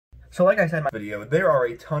So like I said in my video, there are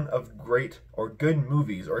a ton of great or good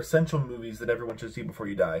movies or essential movies that everyone should see before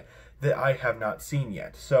you die that I have not seen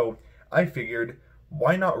yet. So I figured,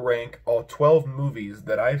 why not rank all 12 movies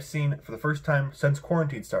that I've seen for the first time since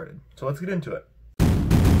quarantine started? So let's get into it.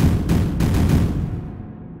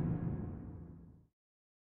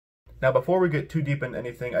 Now before we get too deep into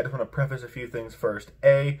anything, I just want to preface a few things first.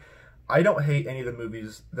 A, I don't hate any of the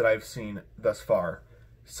movies that I've seen thus far.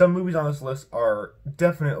 Some movies on this list are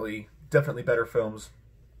definitely better films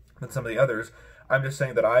than some of the others. I'm just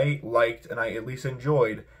saying that I liked and I at least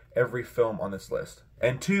enjoyed every film on this list.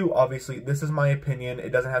 And two, obviously, this is my opinion.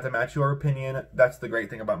 It doesn't have to match your opinion. That's the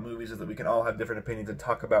great thing about movies, is that we can all have different opinions and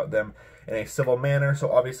talk about them in a civil manner.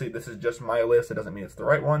 So obviously, this is just my list. It doesn't mean it's the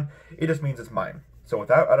right one. It just means it's mine. So with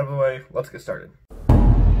that out of the way, let's get started.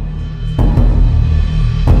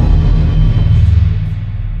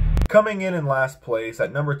 Coming in last place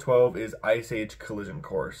at number 12 is Ice Age Collision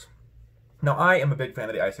Course. Now, I am a big fan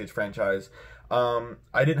of the Ice Age franchise. I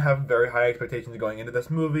didn't have very high expectations going into this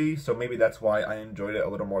movie, so maybe that's why I enjoyed it a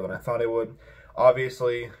little more than I thought I would.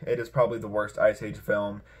 Obviously, it is probably the worst Ice Age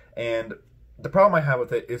film, and the problem I have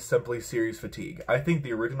with it is simply series fatigue. I think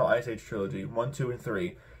the original Ice Age trilogy, 1, 2, and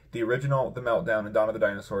 3, the original, The Meltdown, and Dawn of the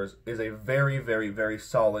Dinosaurs, is a very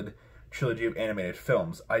solid trilogy of animated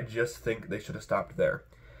films. I just think they should have stopped there.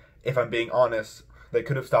 If I'm being honest, they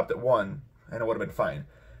could have stopped at 1, and it would have been fine.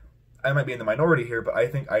 I might be in the minority here, but I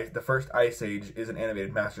think the first Ice Age is an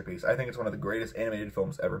animated masterpiece. I think it's one of the greatest animated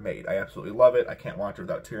films ever made. I absolutely love it. I can't watch it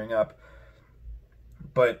without tearing up.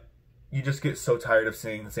 But you just get so tired of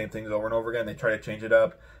seeing the same things over and over again. They try to change it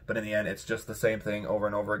up, but in the end, it's just the same thing over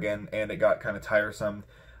and over again, and it got kind of tiresome.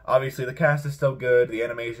 Obviously, the cast is still good. The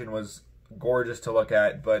animation was gorgeous to look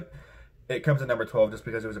at, but it comes at number 12 just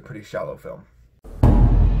because it was a pretty shallow film.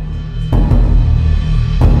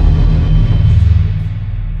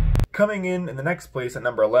 Coming in the next place at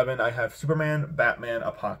number 11, I have Superman, Batman,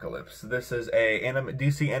 Apocalypse. This is a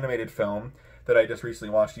DC animated film that I just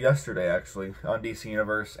recently watched yesterday, actually, on DC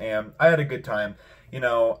Universe, and I had a good time. You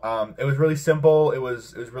know, it was really simple. It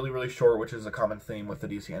was really short, which is a common theme with the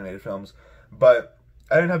DC animated films, but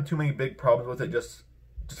I didn't have too many big problems with it, just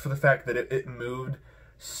for the fact that it moved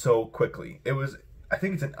so quickly. It was, I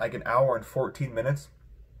think it's like an hour and 14 minutes,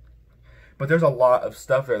 but there's a lot of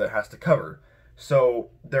stuff there that has to cover. So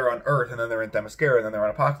they're on Earth, and then they're in Themyscira, and then they're on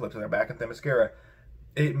Apocalypse, and they're back in Themyscira.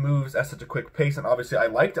 It moves at such a quick pace, and obviously I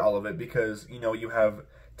liked all of it because, you know, you have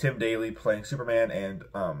Tim Daly playing Superman and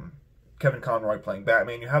Kevin Conroy playing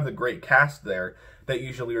Batman. You have the great cast there that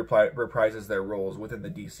usually reprises their roles within the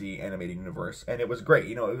DC animated universe, and it was great.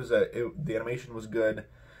 You know, the animation was good.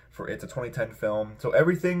 It's a 2010 film, so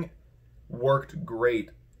everything worked great,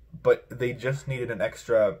 but they just needed an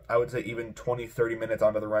extra, I would say, even 20-30 minutes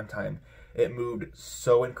onto the runtime. It moved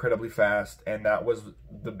so incredibly fast, and that was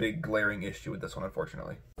the big glaring issue with this one,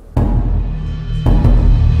 unfortunately.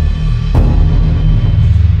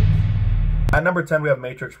 At number 10, we have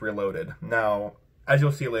Matrix Reloaded. Now, as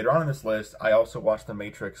you'll see later on in this list, I also watched the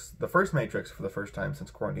first Matrix for the first time since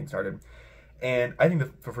quarantine started, and I think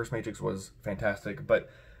the first Matrix was fantastic, but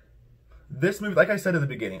this movie, like I said at the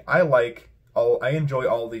beginning, I enjoy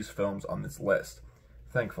all these films on this list,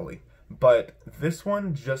 thankfully, but this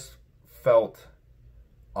one just felt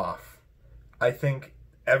off. I think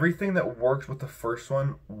everything that worked with the first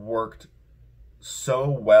one worked so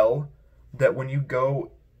well that when you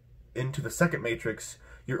go into the second Matrix,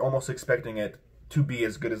 you're almost expecting it to be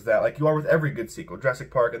as good as that, like you are with every good sequel,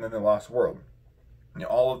 Jurassic Park and then The Lost World. You know,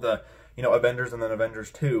 all of the, you know, Avengers and then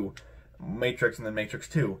Avengers 2, Matrix and then Matrix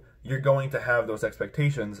 2. You're going to have those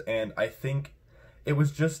expectations, and I think it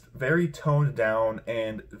was just very toned down,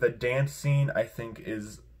 and the dance scene, I think,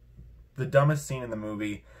 is the dumbest scene in the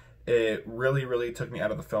movie. It really took me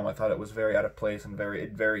out of the film. I thought it was very out of place and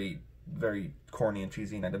very corny and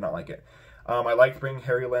cheesy, and I did not like it. I liked bringing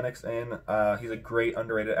Harry Lennix in. He's a great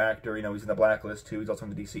underrated actor. You know, he's in the Blacklist too. He's also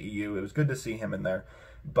in the DCEU. It was good to see him in there.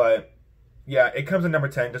 But yeah, it comes in number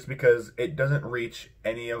 10 just because it doesn't reach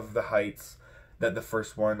any of the heights that the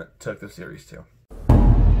first one took the series to.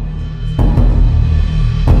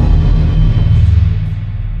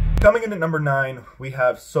 Coming in at number 9, we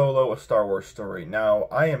have Solo, A Star Wars Story. Now,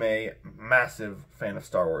 I am a massive fan of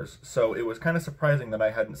Star Wars, so it was kind of surprising that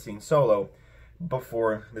I hadn't seen Solo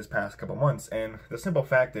before this past couple months, and the simple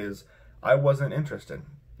fact is, I wasn't interested.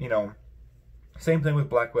 You know, same thing with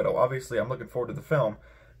Black Widow. Obviously, I'm looking forward to the film,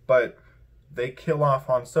 but they kill off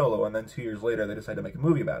Han Solo, and then 2 years later, they decide to make a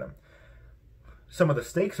movie about him. Some of the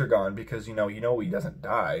stakes are gone because, you know he doesn't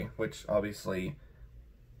die, which obviously,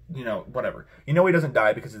 you know, whatever. He doesn't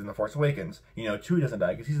die because he's in The Force Awakens. Chewie doesn't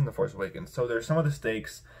die because he's in The Force Awakens. So there's some of the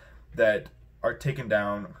stakes that are taken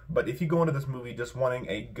down. But if you go into this movie just wanting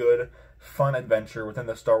a good, fun adventure within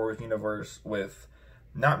the Star Wars universe with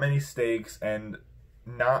not many stakes and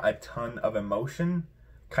not a ton of emotion,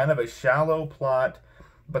 kind of a shallow plot,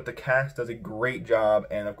 but the cast does a great job,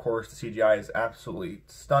 and of course the CGI is absolutely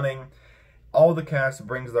stunning. All the cast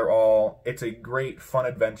brings their all. It's a great, fun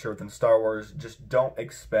adventure within Star Wars. Just don't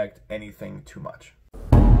expect anything too much.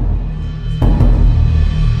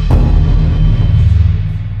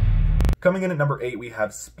 Coming in at number 8, we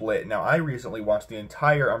have Split. Now, I recently watched the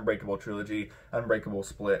entire Unbreakable trilogy, Unbreakable,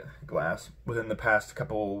 Split, Glass, within the past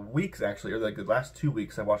couple weeks, actually, or like the last 2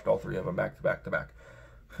 weeks. I watched all 3 of them back to back to back.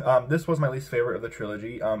 This was my least favorite of the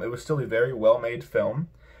trilogy. It was still a very well-made film.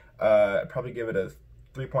 I'd probably give it a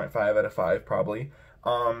 3.5 out of 5, probably.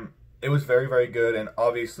 It was very, very good, and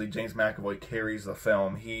obviously James McAvoy carries the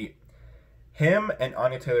film. Him and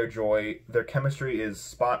Anya Taylor-Joy, their chemistry is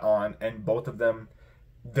spot on, and both of them,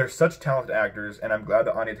 they're such talented actors, and I'm glad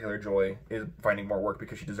that Anya Taylor-Joy is finding more work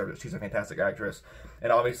because she deserves it. She's a fantastic actress.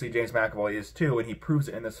 And obviously James McAvoy is too, and he proves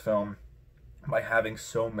it in this film by having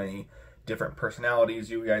so many different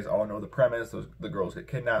personalities. You guys all know the premise. The girls get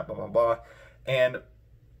kidnapped, blah, blah, blah. And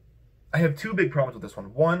I have 2 big problems with this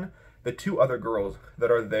one. One, the 2 other girls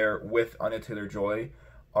that are there with Anya Taylor-Joy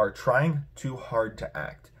are trying too hard to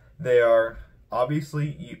act. They are,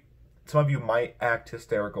 obviously, some of you might act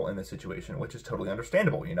hysterical in this situation, which is totally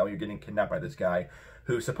understandable. You know, you're getting kidnapped by this guy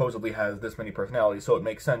who supposedly has this many personalities, so it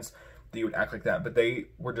makes sense that you would act like that. But they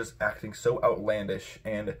were just acting so outlandish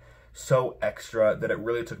and so extra that it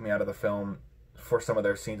really took me out of the film for some of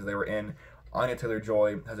their scenes they were in. Anya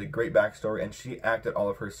Taylor-Joy has a great backstory, and she acted all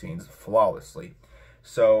of her scenes flawlessly.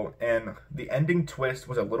 So, and the ending twist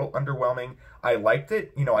was a little underwhelming. I liked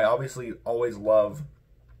it. You know, I obviously always love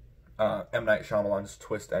M. Night Shyamalan's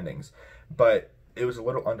twist endings, but it was a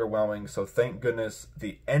little underwhelming, so thank goodness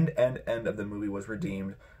the end of the movie was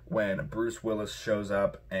redeemed when Bruce Willis shows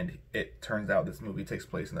up, and it turns out this movie takes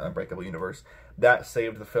place in the Unbreakable universe. That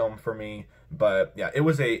saved the film for me, but yeah, it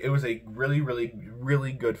was a really, really,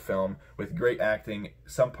 really good film with great acting.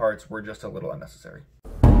 Some parts were just a little unnecessary.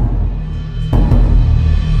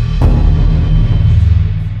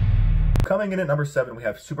 Coming in at number 7, we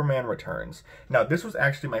have Superman Returns. Now, this was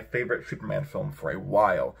actually my favorite Superman film for a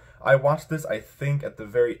while. I watched this, I think, at the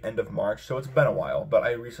very end of March, so it's been a while, but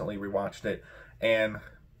I recently rewatched it, and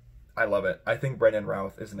I love it. I think Brandon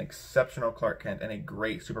Routh is an exceptional Clark Kent and a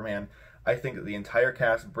great Superman. I think that the entire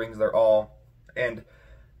cast brings their all, and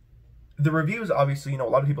the reviews, obviously, you know, a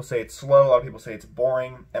lot of people say it's slow, a lot of people say it's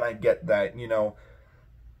boring, and I get that, you know,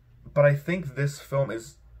 but I think this film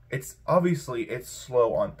is, it's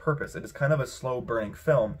slow on purpose. It is kind of a slow burning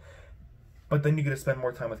film, but then you get to spend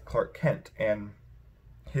more time with Clark Kent and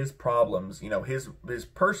his problems, you know, his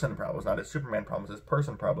person problems, not his Superman problems, his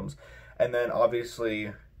person problems. And then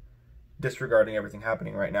obviously disregarding everything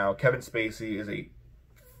happening right now, Kevin Spacey is a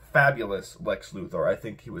fabulous Lex Luthor. I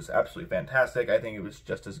think he was absolutely fantastic. I think it was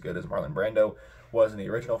just as good as Marlon Brando was in the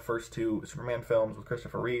original first 2 Superman films with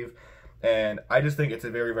Christopher Reeve. And I just think it's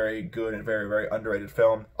a very, very good and very, very underrated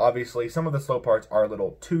film. Obviously, some of the slow parts are a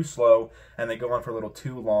little too slow, and they go on for a little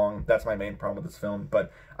too long. That's my main problem with this film.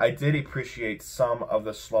 But I did appreciate some of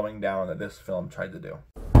the slowing down that this film tried to do.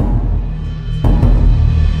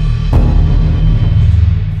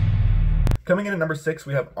 Coming in at number 6,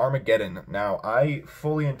 we have Armageddon. Now, I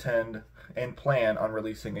fully intend and plan on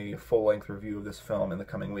releasing a full-length review of this film in the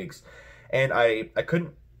coming weeks. And I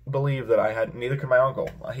couldn't believe that I had, neither could my uncle.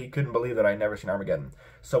 He couldn't believe that I'd never seen Armageddon.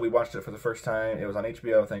 So we watched it for the first time. It was on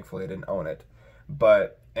HBO. Thankfully, I didn't own it.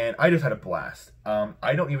 And I just had a blast.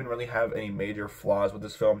 I don't even really have any major flaws with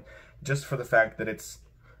this film, just for the fact that it's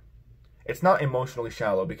not emotionally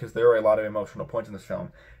shallow, because there are a lot of emotional points in this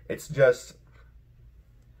film. It's just,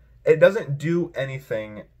 it doesn't do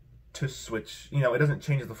anything to switch, you know, it doesn't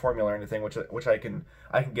change the formula or anything, which I can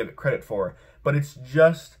give it credit for. But it's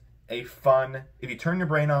just a fun, if you turn your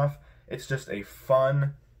brain off, it's just a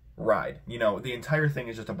fun ride. You know, the entire thing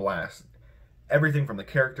is just a blast. Everything from the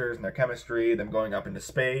characters and their chemistry, them going up into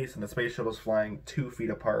space, and the space shuttles flying 2 feet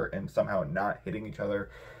apart and somehow not hitting each other.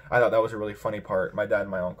 I thought that was a really funny part. My dad and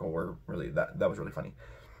my uncle were really, that was really funny.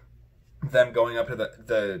 Them going up to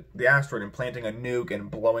the asteroid and planting a nuke and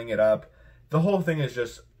blowing it up. The whole thing is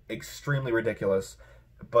just extremely ridiculous.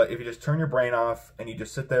 But if you just turn your brain off and you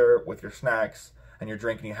just sit there with your snacks and your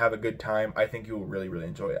drink and you have a good time, I think you will really, really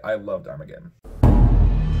enjoy it. I loved Armageddon.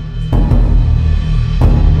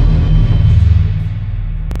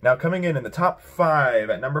 Now, coming in the top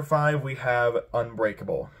 5, at number 5, we have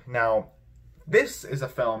Unbreakable. Now, this is a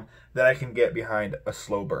film that I can get behind a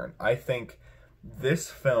slow burn. I think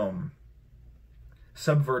this film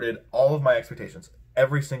subverted all of my expectations.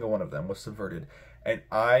 Every single one of them was subverted. And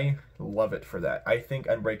I love it for that. I think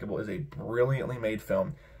Unbreakable is a brilliantly made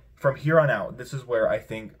film. From here on out, this is where I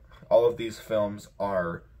think all of these films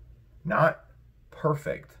are not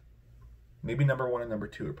perfect. Maybe number 1 and number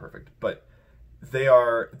 2 are perfect, but they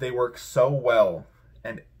work so well,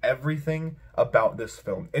 and everything about this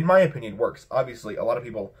film, in my opinion, works. Obviously, a lot of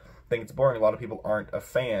people think it's boring. A lot of people aren't a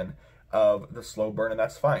fan of the slow burn, and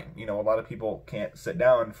that's fine. You know, a lot of people can't sit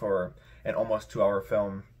down for an almost 2-hour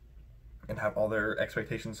film and have all their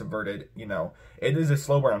expectations subverted. You know, it is a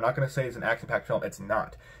slow burn. I'm not going to say it's an action-packed film. It's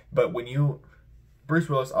not. But when Bruce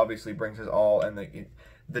Willis obviously brings his all, and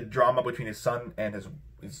the drama between his son and his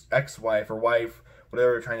ex-wife or wife,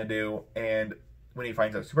 whatever they're trying to do, and when he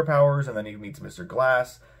finds out superpowers, and then he meets Mr.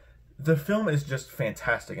 Glass, the film is just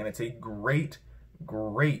fantastic, and it's a great,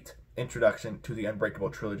 great introduction to the Unbreakable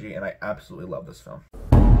trilogy, and I absolutely love this film.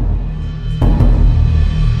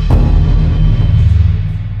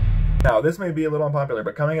 Now, this may be a little unpopular,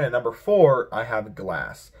 but coming in at number 4, I have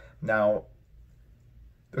Glass. Now,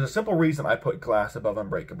 there's a simple reason I put Glass above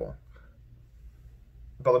Unbreakable.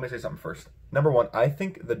 But let me say something first. Number 1, I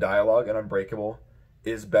think the dialogue in Unbreakable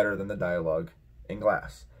is better than the dialogue in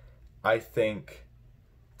Glass. I think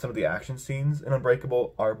some of the action scenes in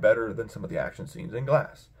Unbreakable are better than some of the action scenes in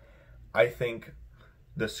Glass. I think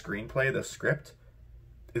the screenplay, the script,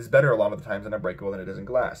 is better a lot of the times in Unbreakable than it is in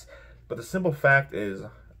Glass. But the simple fact is,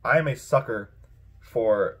 I am a sucker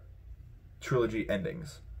for trilogy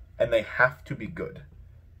endings, and they have to be good.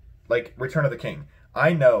 Like Return of the King.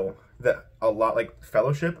 I know that a lot, like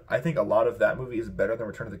Fellowship, I think a lot of that movie is better than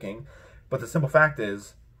Return of the King, but the simple fact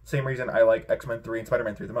is, same reason I like X-Men 3 and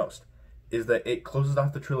Spider-Man 3 the most, is that it closes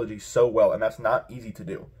off the trilogy so well, and that's not easy to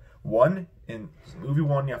do. In movie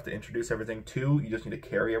 1, you have to introduce everything. 2, you just need to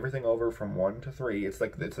carry everything over from 1 to 3. It's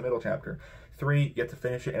like, it's the middle chapter. 3, you have to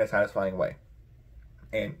finish it in a satisfying way.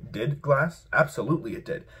 And did Glass? Absolutely it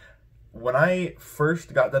did. When I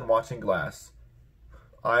first got done watching Glass,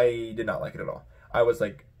 I did not like it at all.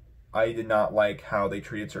 I did not like how they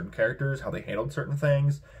treated certain characters, how they handled certain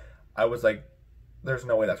things. I was like, there's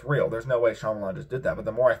no way that's real. There's no way Shyamalan just did that. But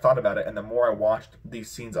the more I thought about it, and the more I watched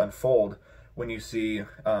these scenes unfold, when you see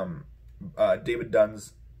David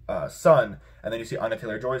Dunn's son, and then you see Anya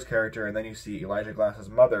Taylor-Joy's character, and then you see Elijah Glass's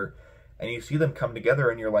mother, and you see them come together,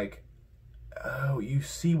 and you're like, oh, you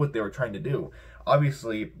see what they were trying to do.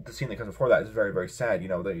 Obviously, the scene that comes before that is very, very sad.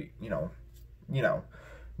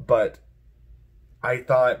 But I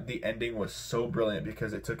thought the ending was so brilliant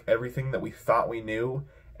because it took everything that we thought we knew,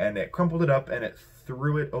 and it crumpled it up, and it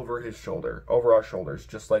threw it over our shoulders,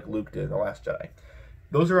 just like Luke did in The Last Jedi.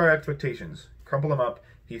 Those are our expectations. Crumple them up,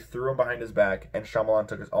 he threw them behind his back, and Shyamalan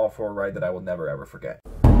took us all for a ride that I will never, ever forget.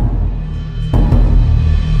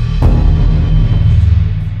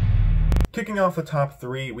 Kicking off the top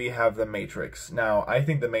 3, we have The Matrix. Now, I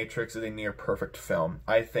think The Matrix is a near-perfect film.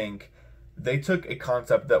 I think they took a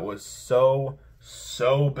concept that was so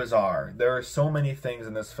bizarre. There are so many things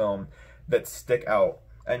in this film that stick out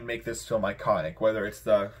and make this film iconic, whether it's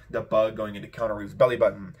the bug going into Keanu Reeves' belly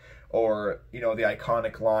button, or, the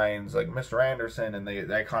iconic lines like Mr. Anderson, and the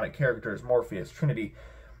iconic characters, Morpheus, Trinity,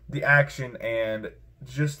 the action, and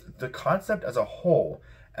just the concept as a whole,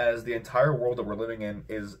 as the entire world that we're living in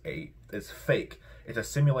is fake. It's a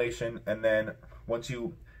simulation, and then once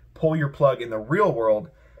you pull your plug in the real world,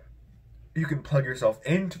 you can plug yourself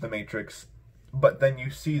into the Matrix, but then you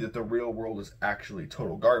see that the real world is actually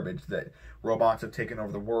total garbage, that robots have taken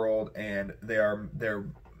over the world, and they're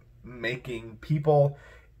making people.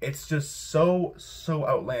 It's just so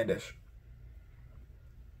outlandish.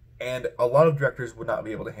 And a lot of directors would not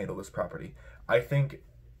be able to handle this property. I think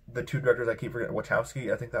the 2 directors, I keep forgetting,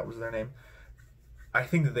 Wachowski, I think that was their name. I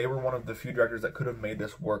think that they were one of the few directors that could have made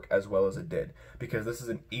this work as well as it did. Because this is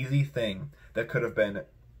an easy thing that could have been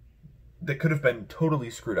totally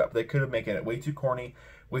screwed up. They could have made it way too corny,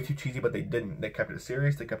 way too cheesy, but they didn't. They kept it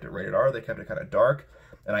serious, they kept it rated R, they kept it kind of dark,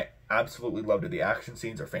 and I absolutely loved it. The action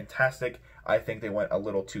scenes are fantastic. I think they went a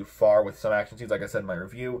little too far with some action scenes, like I said in my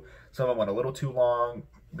review. Some of them went a little too long,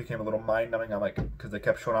 became a little mind-numbing. I'm like, because they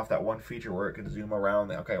kept showing off that one feature where it could zoom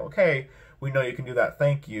around. Okay, we know you can do that,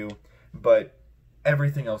 thank you. But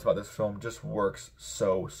everything else about this film just works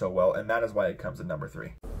so well, and that is why it comes at number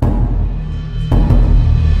 3.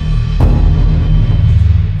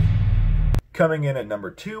 Coming in at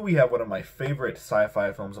number 2, we have one of my favorite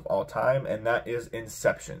sci-fi films of all time, and that is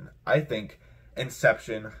Inception. I think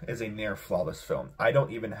Inception is a near flawless film. I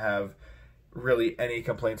don't even have really any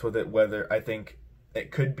complaints with it, whether I think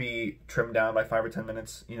it could be trimmed down by 5 or 10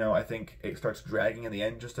 minutes. I think it starts dragging in the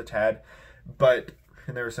end just a tad, but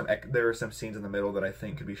and there are some scenes in the middle that I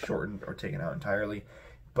think could be shortened or taken out entirely.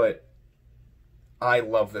 But I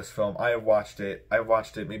love this film. I've watched it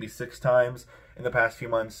maybe 6 times in the past few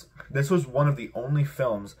months. This was one of the only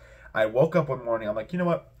films I woke up one morning, I'm like, you know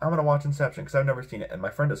what? I'm going to watch Inception because I've never seen it. And my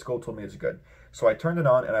friend at school told me it's good. So I turned it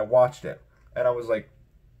on and I watched it. And I was like,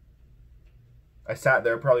 I sat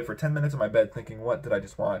there probably for 10 minutes in my bed thinking, what did I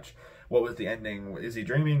just watch? What was the ending? Is he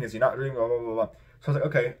dreaming? Is he not dreaming? Blah, blah, blah, blah. So I was like,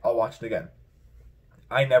 okay, I'll watch it again.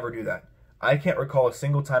 I never do that. I can't recall a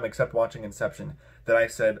single time except watching Inception that I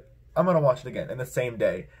said, I'm going to watch it again in the same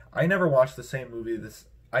day. I never watched the same movie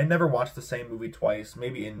twice,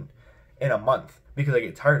 maybe in a month, because I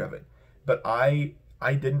get tired of it. But I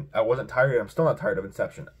wasn't tired. I'm still not tired of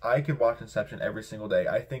Inception. I could watch Inception every single day.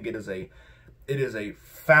 I think it is a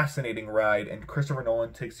fascinating ride, and Christopher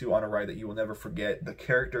Nolan takes you on a ride that you will never forget. The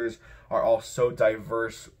characters are all so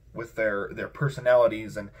diverse with their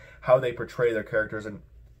personalities and how they portray their characters, and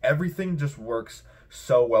everything just works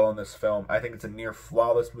so well in this film. I think it's a near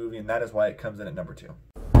flawless movie, and that is why it comes in at number 2.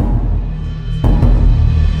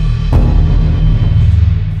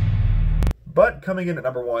 But coming in at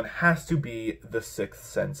number 1 has to be The Sixth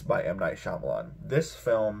Sense by M. Night Shyamalan. This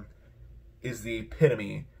film is the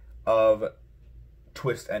epitome of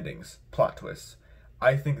twist endings, plot twists.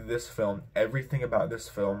 I think this film, everything about this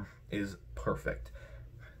film is perfect.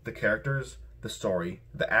 The characters, the story,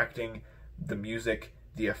 the acting, the music,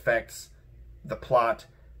 the effects, the plot,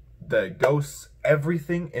 the ghosts,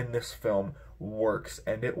 everything in this film works,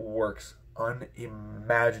 and it works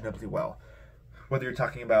unimaginably well. Whether you're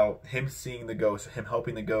talking about him seeing the ghosts, him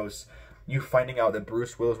helping the ghosts, you finding out that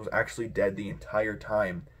Bruce Willis was actually dead the entire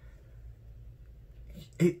time.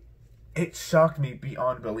 It shocked me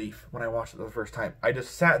beyond belief when I watched it the first time. I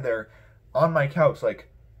just sat there on my couch like,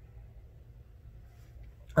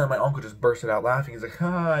 and my uncle just bursted out laughing. He's like,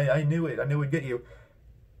 I knew it. I knew it'd get you.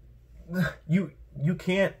 You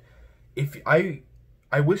can't.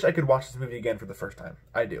 I wish I could watch this movie again for the first time.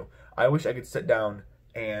 I do. I wish I could sit down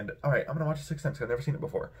and, all right, I'm going to watch The Sixth Sense because I've never seen it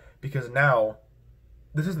before. Because now,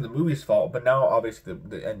 this isn't the movie's fault, but now obviously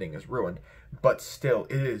the ending is ruined. But still,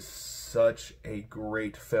 it is such a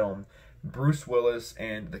great film. Bruce Willis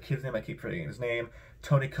and the kid's name, I keep forgetting his name,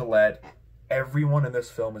 Toni Collette, everyone in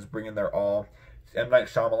this film is bringing their all. M. Night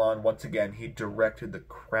Shyamalan, once again, he directed the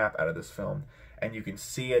crap out of this film. And you can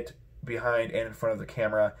see it behind and in front of the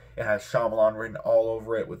camera. It has Shyamalan written all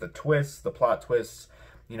over it with the twists, the plot twists.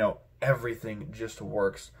 You know, everything just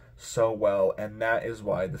works so well, and that is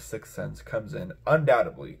why The Sixth Sense comes in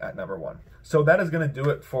undoubtedly at number 1. So that is going to do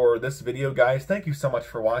it for this video, guys. Thank you so much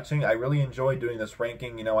for watching. I really enjoyed doing this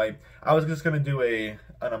ranking. You know, I was just going to do an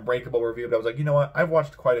Unbreakable review, but I was like, you know what? I've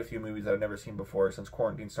watched quite a few movies that I've never seen before since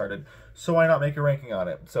quarantine started, so why not make a ranking on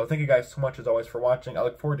it? So thank you guys so much, as always, for watching. I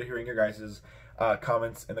look forward to hearing your guys'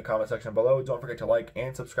 comments in the comment section below. Don't forget to like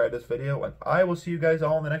and subscribe to this video, and I will see you guys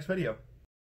all in the next video.